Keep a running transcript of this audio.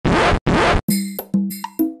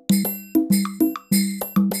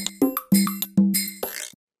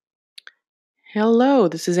Hello,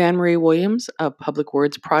 this is Anne Marie Williams of Public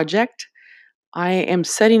Words Project. I am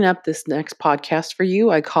setting up this next podcast for you.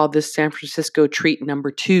 I call this San Francisco Treat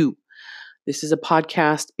Number 2. This is a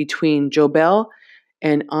podcast between Jobelle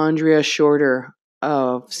and Andrea Shorter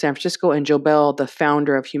of San Francisco and Jobelle, the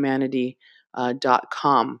founder of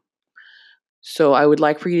humanity.com. So I would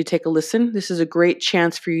like for you to take a listen. This is a great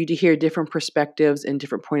chance for you to hear different perspectives and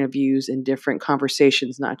different point of views and different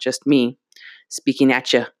conversations, not just me speaking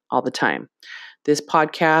at you all the time. This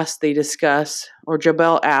podcast, they discuss, or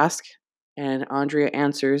Jobelle asks, and Andrea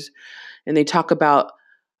answers, and they talk about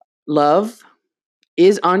love.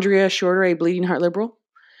 Is Andrea Shorter a bleeding heart liberal?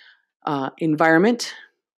 Environment.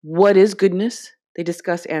 What is goodness? They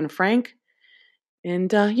discuss Anne Frank.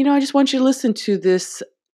 And, I just want you to listen to this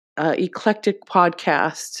eclectic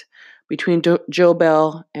podcast between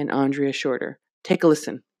Jobelle and Andrea Shorter. Take a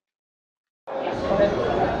listen.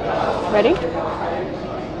 Ready?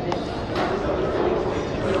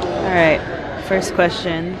 All right. First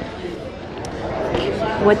question.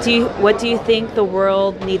 What do you think the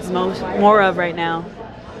world needs more of right now?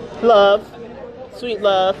 Love. Sweet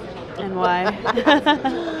love. And why?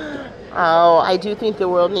 I do think the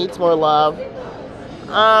world needs more love.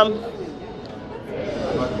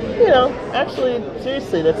 Actually,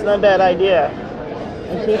 seriously, that's not a bad idea.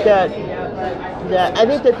 I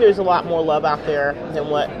think that there's a lot more love out there than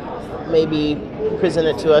what may be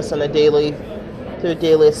presented to us on a daily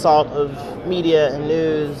assault of media and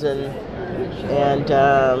news and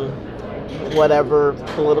whatever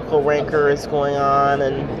political rancor is going on,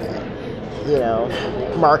 and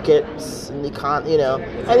markets and I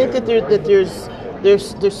think that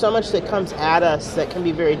there's so much that comes at us that can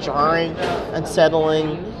be very jarring,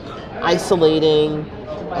 unsettling, isolating,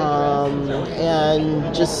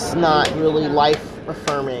 and just not really life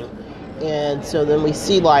affirming. And so then we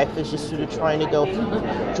see life as just sort of trying to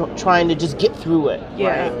just get through it,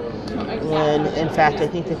 yeah. Right? When in fact I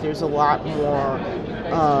think that there's a lot more,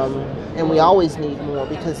 and we always need more,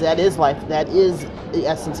 because that is life. That is the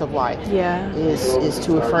essence of life. Yeah. Is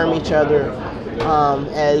to affirm each other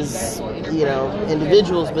as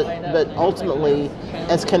individuals, but ultimately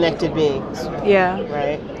as connected beings. Yeah.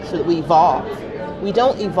 Right. So that we evolve. We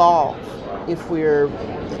don't evolve if we're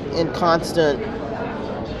in a constant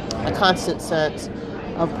sense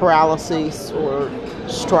of paralysis or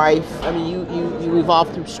strife. I mean, you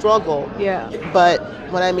evolve through struggle. Yeah. But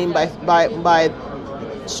what I mean by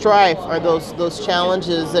strife are those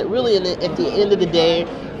challenges that really, at the end of the day,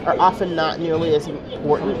 are often not nearly as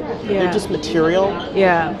important. Yeah. They're just material.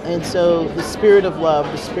 Yeah. And so the spirit of love,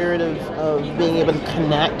 the spirit of being able to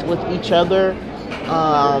connect with each other,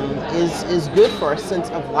 is good for our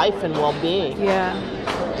sense of life and well-being. Yeah.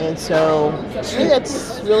 And so I think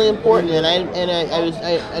that's really important. And I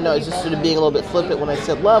know I was just sort of being a little bit flippant when I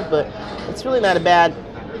said love, but it's really not a bad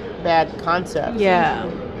concept. Yeah.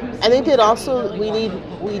 I think that also we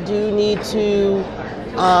do need to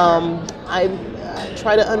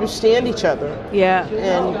try to understand each other. Yeah.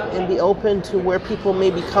 And be open to where people may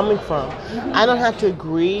be coming from. I don't have to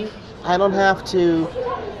agree. I don't have to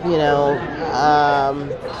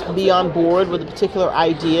be on board with a particular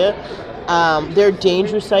idea. There are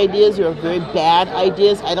dangerous ideas. There are very bad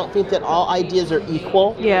ideas. I don't think that all ideas are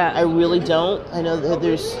equal. Yeah. I really don't. I know that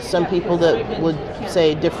there's some people that would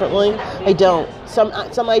say differently. I don't.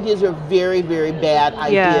 Some ideas are very, very bad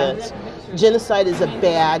ideas. Yeah. Genocide is a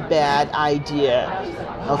bad idea.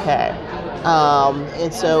 Okay.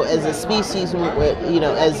 And so as a species,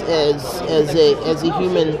 as a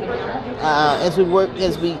human,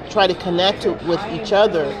 as we try to connect with each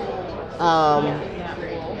other,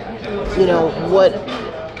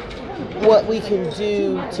 what we can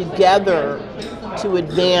do together to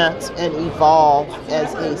advance and evolve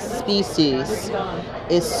as a species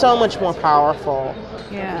is so much more powerful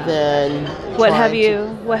than what have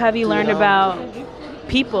you learned about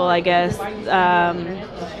people, I guess,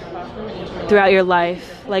 throughout your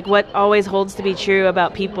life? Like, what always holds to be true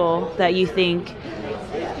about people that you think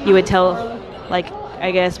you would tell, like,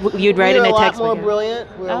 I guess you'd write in a text? We're a lot more brilliant.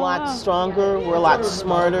 We're a lot stronger. We're a lot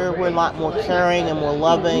smarter. We're a lot more caring and more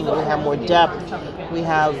loving. We have more depth. We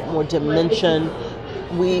have more dimension.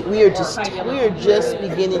 We are just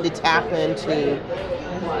beginning to tap into,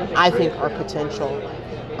 I think, our potential.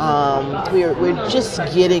 We're just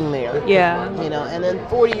getting there. Yeah. And then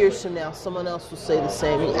 40 years from now, someone else will say the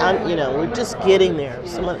same. We're just getting there.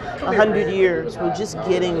 100 years, we're just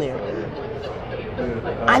getting there.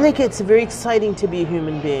 I think it's very exciting to be a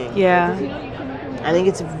human being. Yeah. I think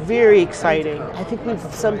it's very exciting. I think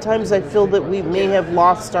sometimes I feel that we may have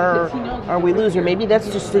lost or we lose, or maybe that's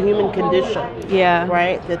just the human condition. Yeah.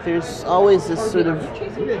 Right? That there's always this sort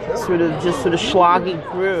of slogging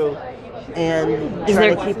through and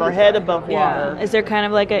trying to keep our head above water. Is there kind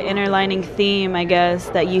of like an interlining theme, I guess,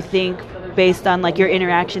 that you think based on like your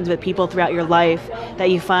interactions with people throughout your life that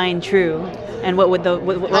you find true? And what would those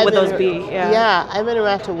be? Yeah, I've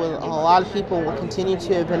interacted with a lot of people. Will continue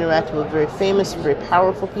to have interacted with very famous, very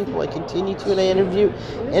powerful people. I continue to, when I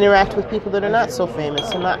interact with people that are not so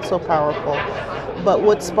famous and not so powerful. But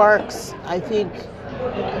what sparks, I think,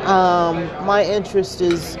 my interest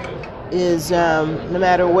is no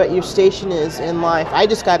matter what your station is in life. I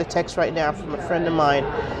just got a text right now from a friend of mine.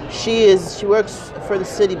 She works for the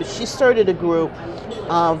city, but she started a group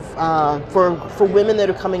of for women that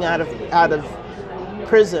are coming out of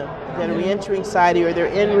prison, that are reentering society, or they're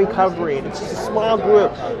in recovery. And it's just a small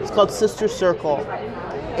group. It's called Sister Circle,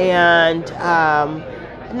 and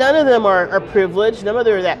none of them are privileged. None of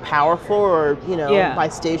them are that powerful, or by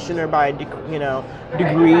station or by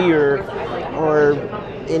degree or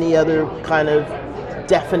any other kind of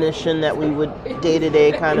definition that we would day to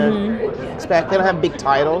day kind of expect. They don't have big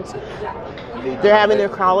titles. They're having their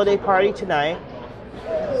holiday party tonight.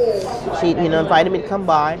 She, invited me to come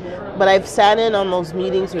by, but I've sat in on those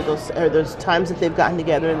meetings or those times that they've gotten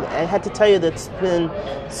together, and I had to tell you that's been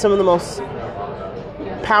some of the most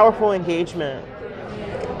powerful engagement.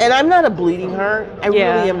 And I'm not a bleeding heart. I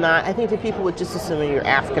really am not. I think that people would just assume you're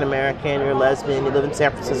African American, you're a lesbian, you live in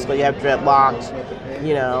San Francisco, you have dreadlocks,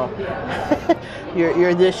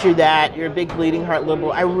 you're this, you're that, you're a big bleeding heart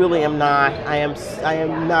liberal. I really am not. I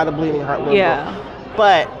am not a bleeding heart liberal. Yeah.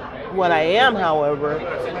 But what I am, however,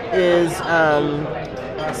 is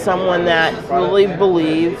someone that really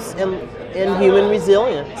believes in human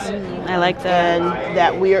resilience. I like that. And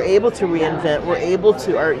that we are able to reinvent. We're able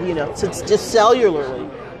to, to just cellularly,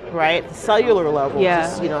 right? The cellular level. Yeah.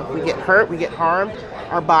 Just, we get hurt, we get harmed,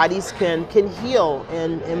 our bodies can heal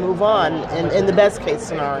and move on in the best case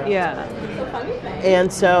scenario. Yeah.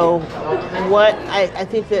 And so what I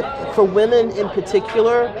think that for women in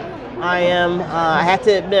particular, I have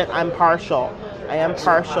to admit, I'm partial. I am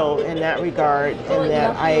partial in that regard, in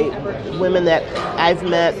that women that I've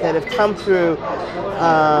met that have come through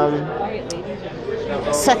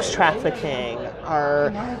sex trafficking,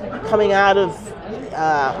 are coming out of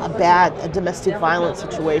a domestic violence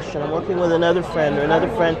situation. I'm working with another friend,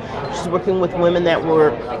 she's working with women that were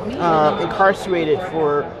incarcerated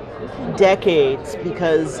for decades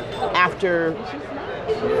because after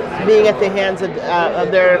being at the hands of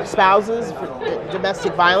their spouses for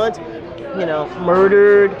domestic violence,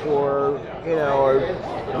 murdered or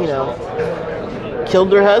killed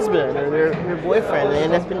their husband or their boyfriend,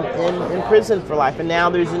 and that's been in prison for life. And now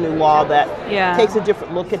there's a new law that takes a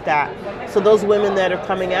different look at that. So those women that are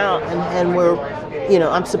coming out, and we're,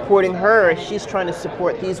 I'm supporting her as she's trying to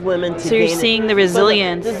support these women. So you're seeing the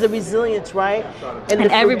resilience. There's the resilience, right? And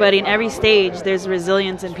everybody in every stage, there's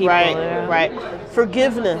resilience in people. Right.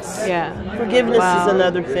 Forgiveness. Yeah. Forgiveness is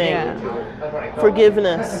another thing. Yeah.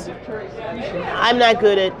 Forgiveness. I'm not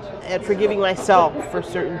good at forgiving myself for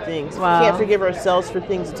certain things. Wow. We can't forgive ourselves for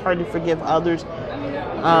things. It's hard to forgive others.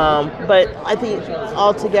 But I think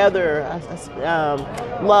altogether,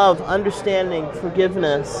 love, understanding,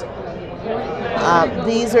 forgiveness,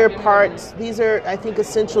 these are, I think,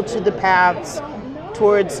 essential to the paths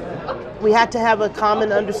towards, we have to have a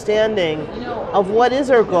common understanding of what is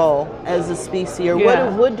our goal as a species, or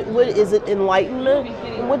what is it, enlightenment?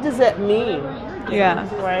 And what does that mean? Yeah.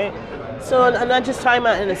 Right? So I'm not just talking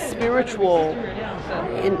about in a spiritual,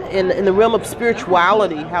 in the realm of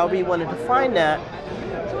spirituality, however you want to define that.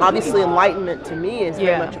 Obviously, enlightenment to me is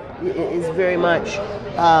very much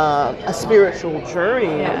a spiritual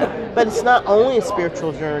journey. Yeah. But it's not only a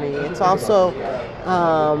spiritual journey. It's also,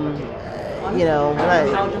 I'm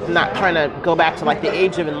not trying to go back to like the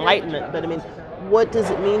age of enlightenment, but I mean, what does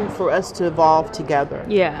it mean for us to evolve together?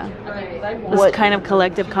 Yeah. What kind of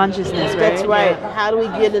collective consciousness, right? That's right. Yeah. How do we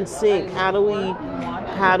get in sync? How do we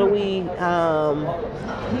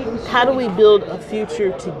build a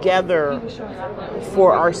future together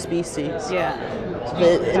for our species? Yeah.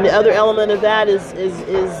 And the other element of that is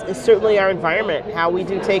certainly our environment. How we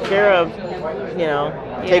do take care of,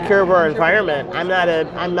 take care of our environment. I'm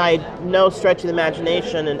not no stretch of the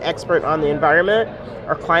imagination an expert on the environment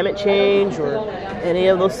or climate change or any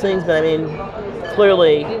of those things, but I mean,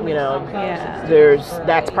 clearly,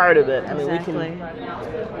 that's part of it. I mean, exactly. We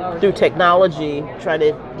can, through technology, try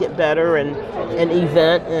to get better and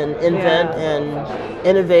invent and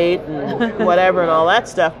innovate and whatever and all that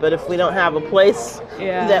stuff. But if we don't have a place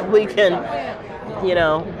that we can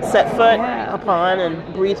set foot upon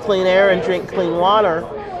and breathe clean air and drink clean water,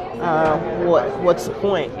 what's the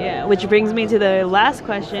point? Yeah, which brings me to the last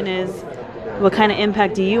question is, what kind of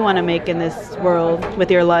impact do you want to make in this world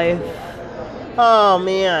with your life? Oh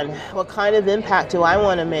man, what kind of impact do I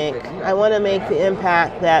want to make? I want to make the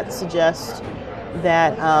impact that suggests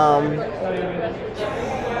that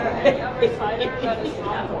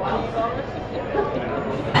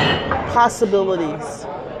possibilities,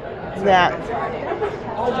 that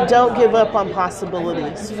don't give up on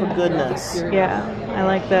possibilities for goodness. Yeah, I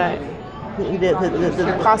like that.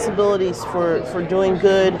 The possibilities for doing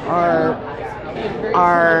good are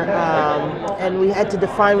and we had to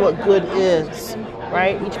define what good is,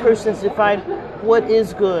 right? Each person has defined what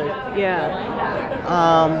is good. Yeah.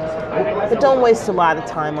 But don't waste a lot of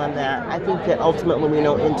time on that. I think that ultimately we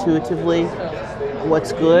know intuitively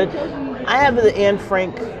what's good. I have the Anne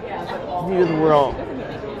Frank view of the world.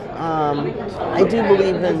 I do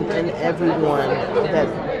believe in everyone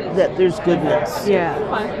that there's goodness. Yeah.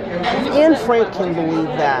 Anne Frank can believe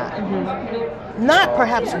that. Not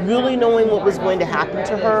perhaps really knowing what was going to happen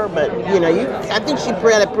to her, but I think she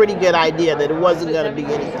had a pretty good idea that it wasn't going to be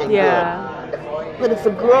anything good. But if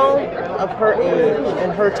a girl of her age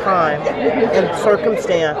and her time and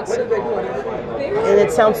circumstance, and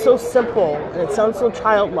it sounds so simple and it sounds so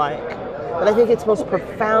childlike, but I think it's the most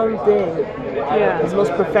profound thing. Yeah. It's the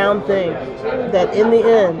most profound thing that in the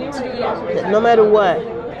end, that no matter what,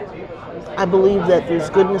 I believe that there's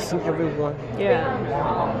goodness in everyone. Yeah.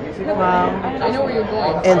 Wow. I know where you're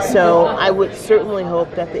going. And so I would certainly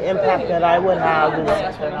hope that the impact that I would have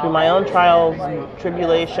is through my own trials and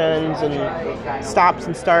tribulations and stops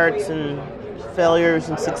and starts and failures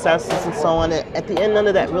and successes and so on. At the end, none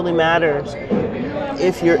of that really matters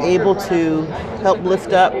if you're able to help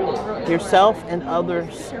lift up yourself and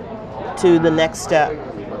others to the next step,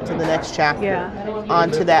 to the next chapter,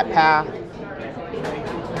 onto that path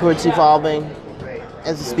towards evolving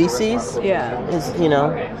as a species.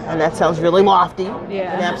 And that sounds really lofty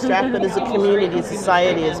and abstract, but as a community, as a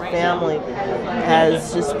society, as a family,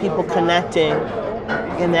 as just people connecting,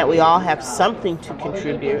 in that we all have something to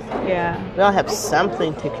contribute. We all have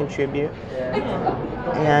something to contribute.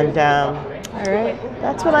 And all right,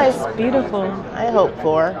 that's what beautiful. I hope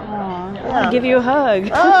for. I'll give you a hug.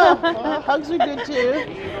 Hugs are good too.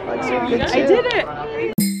 Hugs are good too. I did it.